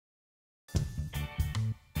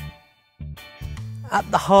At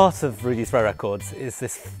the heart of Rudy's Throw Records is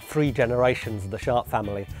this three generations of the Sharp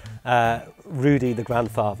family. Rudy, the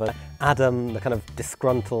grandfather, Adam, the kind of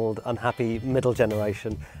disgruntled, unhappy middle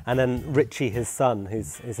generation, and then Richie, his son,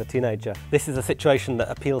 who's a teenager. This is a situation that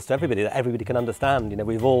appeals to everybody, that everybody can understand. You know,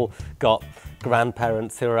 we've all got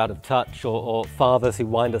grandparents who are out of touch, or fathers who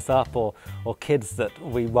wind us up, or kids that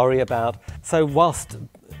we worry about. So whilst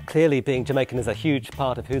clearly being Jamaican is a huge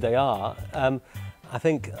part of who they are, I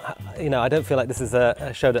think, you know, I don't feel like this is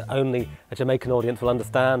a show that only a Jamaican audience will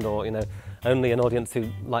understand, or, you know, only an audience who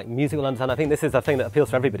like music will understand. I think this is a thing that appeals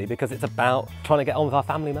to everybody because it's about trying to get on with our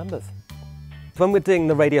family members. When we're doing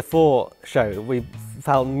the Radio 4 show, we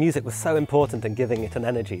felt music was so important in giving it an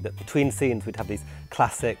energy that between scenes we'd have these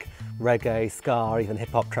classic reggae, ska, even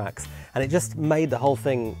hip-hop tracks, and it just made the whole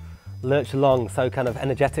thing lurch along so kind of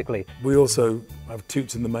energetically. We also have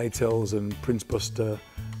Toots and the Maytals and Prince Buster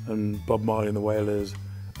and Bob Marley and the Wailers,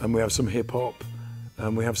 and we have some hip-hop,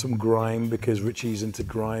 and we have some grime because Richie's into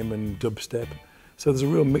grime and dubstep. So there's a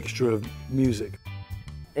real mixture of music.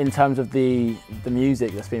 In terms of the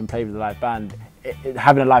music that's being played with the live band,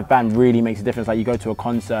 having a live band really makes a difference. Like, you go to a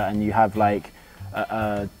concert and you have like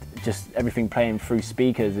just everything playing through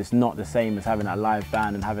speakers. It's not the same as having that live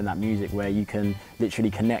band and having that music where you can literally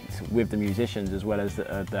connect with the musicians as well as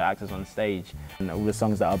the actors on stage. And all the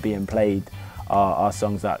songs that are being played are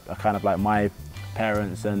songs that are kind of like my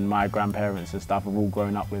parents and my grandparents and stuff have all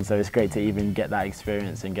grown up with. So it's great to even get that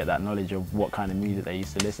experience and get that knowledge of what kind of music they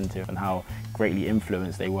used to listen to and how greatly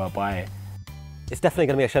influenced they were by it. It's definitely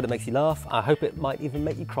going to be a show that makes you laugh. I hope it might even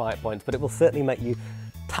make you cry at points, but it will certainly make you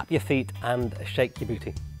tap your feet and shake your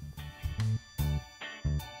booty.